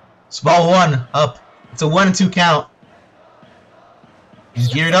 It's ball 1 up. It's a 1-2 count.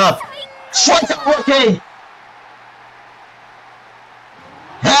 He's geared up. Strikeout rookie!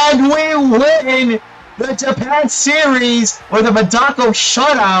 And we win the Japan series with a Midako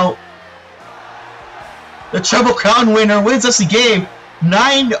shutout. The Triple Crown winner wins us the game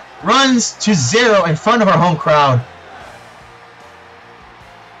 9-0 in front of our home crowd.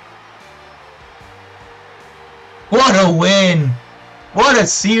 What a win! What a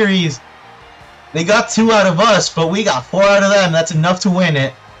series! They got 2 out of us, but we got 4 out of them. That's enough to win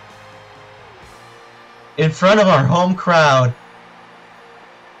it. In front of our home crowd.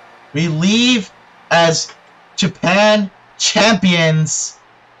 We leave as Japan champions.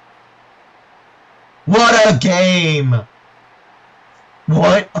 What a game!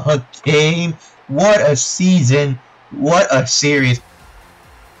 What a game! What a season! What a series!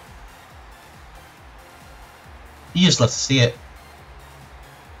 You just love to see it.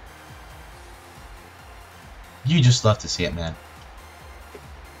 You just love to see it, man.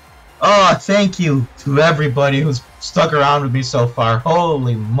 Oh, thank you to everybody who's stuck around with me so far.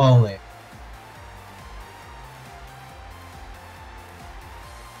 Holy moly.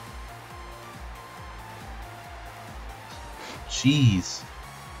 Jeez.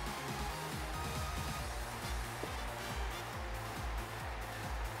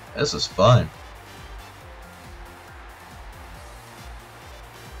 This was fun.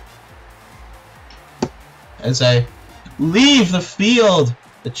 As I leave the field,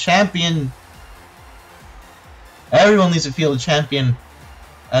 the champion. Everyone leaves the field, the champion.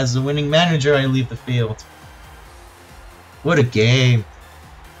 As the winning manager, I leave the field. What a game.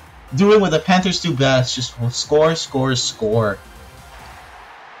 Doing what the Panthers do best, just score, score, score.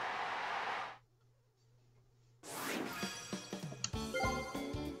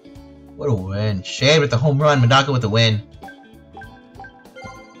 What a win. Shade with the home run, Midako with the win.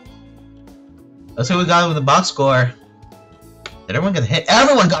 Let's see what we got with the box score. Did everyone get a hit?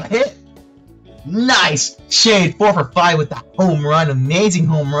 Everyone got a hit! Nice! Shade 4 for 5 with the home run. Amazing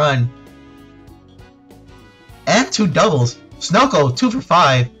home run. And 2 doubles. Snoko 2 for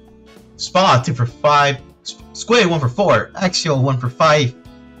 5. Spa 2 for 5. Squid 1 for 4. Axial 1 for 5.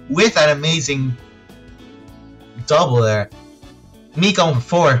 With that amazing double there. Miko 1 for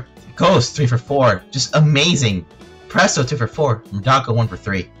 4. Ghost 3 for 4. Just amazing. Presto 2 for 4. Medako 1 for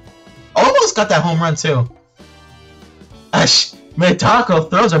 3. Almost got that home run too. Medako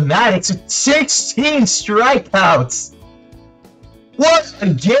throws a Maddox with 16 strikeouts. What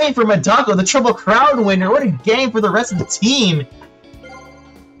a game for Medako, the Triple Crown winner. What a game for the rest of the team.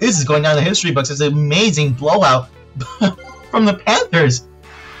 This is going down the history books as an amazing blowout from the Panthers.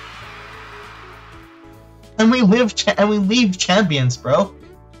 And we leave champions, bro.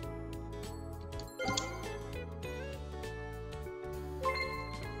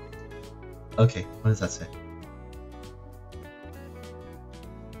 Okay, what does that say?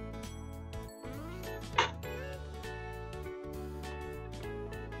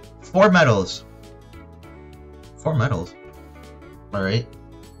 Four medals. 4 medals. Alright.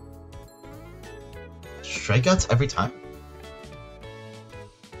 Strikeouts every time?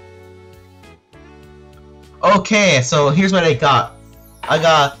 Okay, so here's what I got. I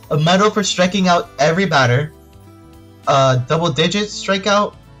got a medal for striking out every batter, a double-digit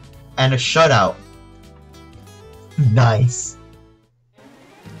strikeout, and a shutout. Nice.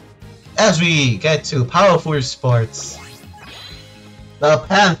 As we get to Pawafuru Sports, the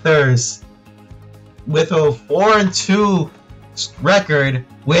Panthers, with a 4-2 record,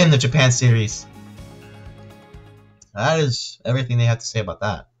 win the Japan Series. That is everything they have to say about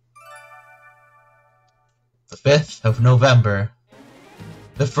that. The 5th of November,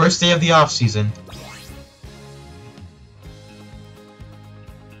 the first day of the off-season.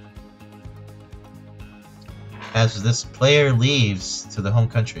 As this player leaves to the home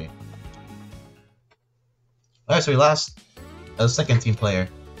country. Alright, so we lost a second team player.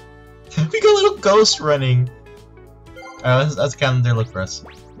 We got a little ghost running. Alright, let's calendar look for us.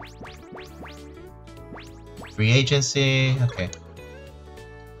 Free agency, okay.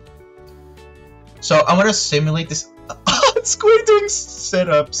 So I'm gonna simulate this. Squid doing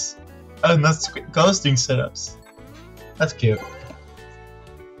sit-ups. Not Squid, Ghost doing sit-ups. That's cute.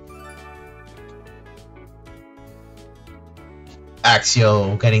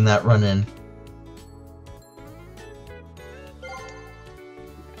 Axio getting that run in.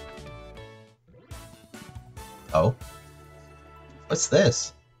 Oh. What's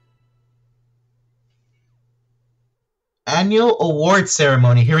this? Annual award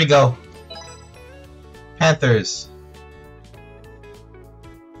ceremony. Here we go. Panthers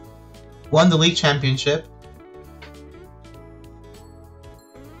won the league championship.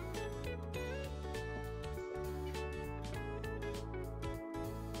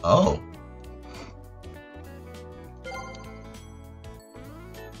 Oh.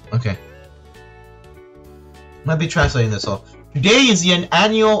 Okay. Might be translating this all. Today is the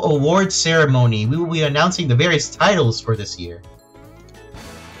annual award ceremony. We will be announcing the various titles for this year.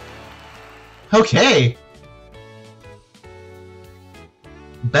 Okay.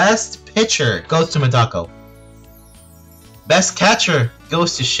 Best pitcher goes to Medako. Best catcher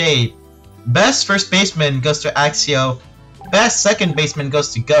goes to Shade. Best first baseman goes to Axio. Best second baseman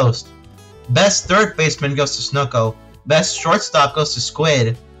goes to Ghost. Best third baseman goes to Snoko. Best shortstop goes to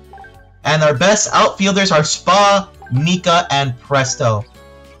Squid. And our best outfielders are Spa, Nika, and Presto.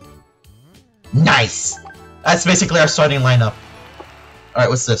 Nice! That's basically our starting lineup. Alright,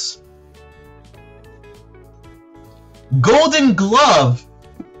 what's this? Golden Glove!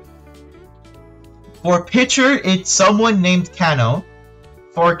 For pitcher, it's someone named Kano.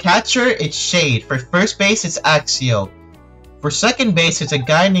 For catcher, it's Shade. For first base, it's Axio. For second base, it's a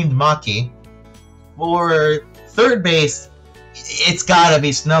guy named Maki. For third base, it's gotta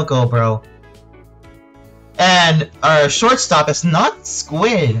be Snoko, bro. And our shortstop is not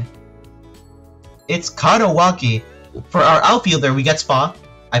Squid. It's Kadawaki. For our outfielder, we get Spa.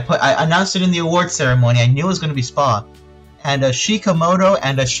 I announced it in the award ceremony. I knew it was gonna be Spa. And a Shikamoto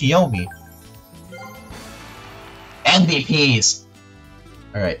and a Shiomi. MVPs.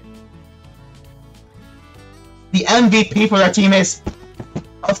 Alright. The MVP for our team is...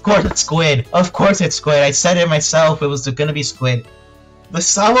 Of course it's Squid. Of course it's Squid. I said it myself. It was gonna be Squid. The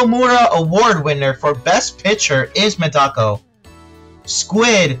Sawamura Award winner for Best Pitcher is Medako.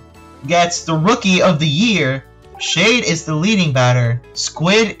 Squid gets the Rookie of the Year. Shade is the leading batter.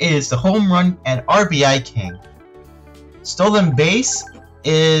 Squid is the home run and RBI king. Stolen base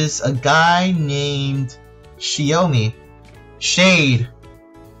is a guy named Shiomi. Shade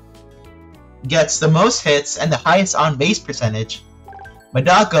gets the most hits and the highest on-base percentage.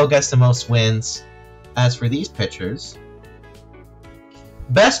 Medako gets the most wins. As for these pitchers,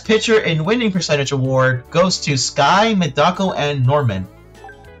 Best Pitcher in Winning Percentage Award goes to Sky, Medako, and Norman.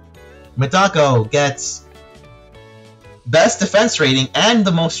 Medako gets Best Defense Rating and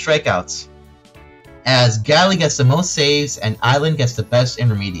the most strikeouts, as Galley gets the most saves and Island gets the best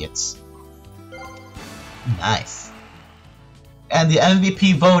intermediates. Nice. And the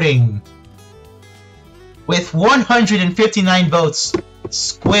MVP voting, with 159 votes,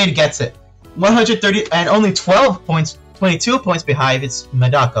 Squid gets it. 130 and only 12 points, 22 points behind it's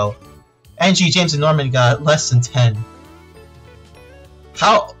Madako. NG, James, and Norman got less than 10.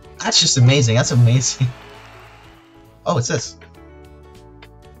 How? That's just amazing. That's amazing. Oh, what's this?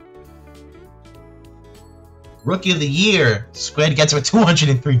 Rookie of the Year, Squid gets it with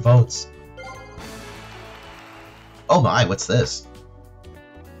 203 votes. Oh my, what's this?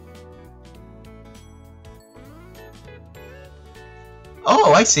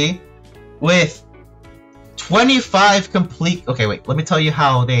 Oh, I see. With 25 complete... Okay, wait, let me tell you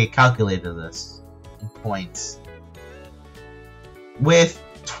how they calculated this in points. With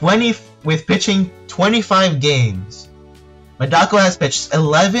pitching 25 games, Madako has pitched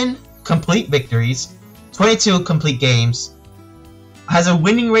 11 complete victories, 22 complete games, has a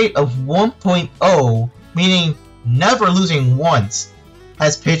winning rate of 1.0, meaning never losing once,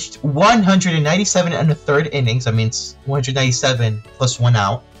 has pitched 197 and a third innings, that means 197 plus 1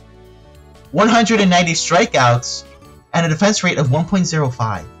 out, 190 strikeouts, and a defense rate of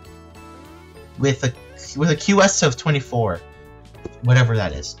 1.05, with a QS of 24, whatever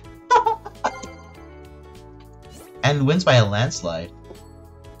that is. And wins by a landslide.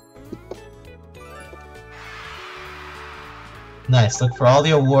 Nice, look, for all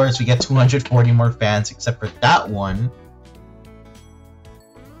the awards, we get 240 more fans, except for that one.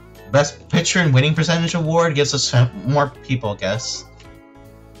 Best Pitcher and Winning Percentage Award gives us more people, I guess.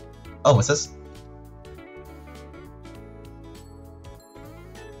 Oh, what's this?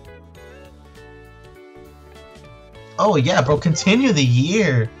 Oh yeah, bro, continue the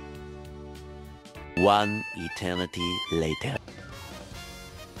year. One eternity later.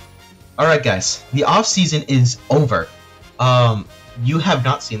 Alright guys, the off season is over. You have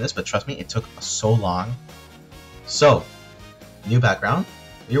not seen this, but trust me, it took so long. So, new background.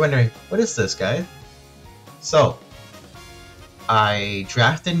 You're wondering, what is this, guys? So, I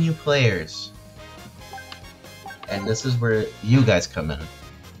drafted new players. And this is where you guys come in.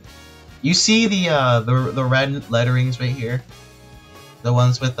 You see the red letterings right here? The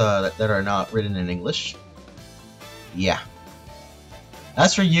ones with that are not written in English? Yeah.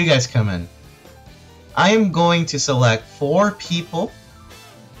 That's where you guys come in. I am going to select 4 people,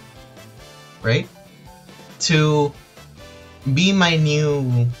 right, to be my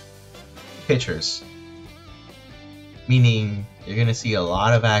new pitchers. Meaning, you're gonna see a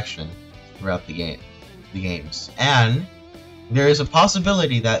lot of action throughout the games. And there is a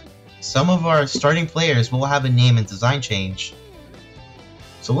possibility that some of our starting players will have a name and design change.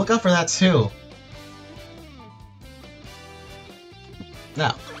 So look out for that too.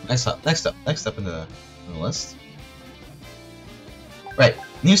 Now, next up in the list. Right,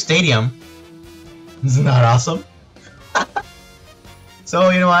 new stadium. Isn't that awesome? So,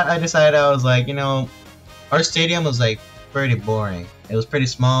 you know what, I decided, I was like, you know, our stadium was like pretty boring. It was pretty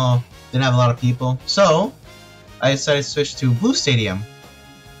small, didn't have a lot of people. So, I decided to switch to Blue Stadium.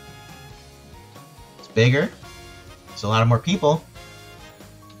 It's bigger, it's a lot of more people,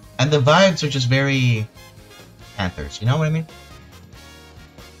 and the vibes are just very Panthers, you know what I mean?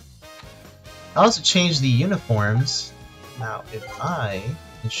 I also changed the uniforms. Now, if I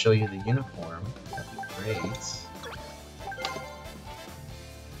can show you the uniform, that'd be great.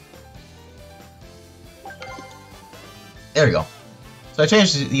 There we go. So I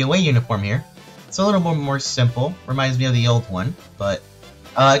changed the away uniform here. It's a little more simple. Reminds me of the old one, but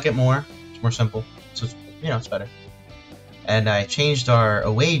I like it more. It's more simple. So it's, you know, it's better. And I changed our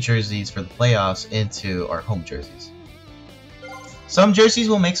away jerseys for the playoffs into our home jerseys. Some jerseys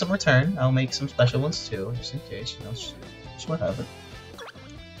will make some return. I'll make some special ones too, just in case, you know, just whatever.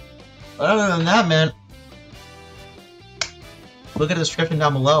 But other than that, man, look at the description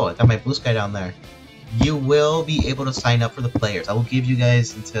down below. I got my Bluesky down there. You will be able to sign up for the players. I will give you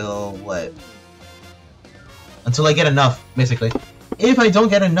guys until what? Until I get enough, basically. If I don't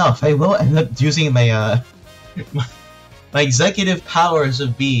get enough, I will end up using my my executive powers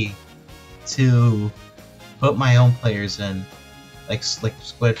of B to put my own players in. Like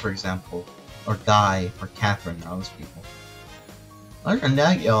Squid, for example, or Guy, or Catherine, and all those people. Other than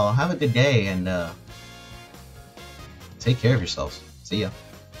that, y'all, have a good day, and take care of yourselves. See ya.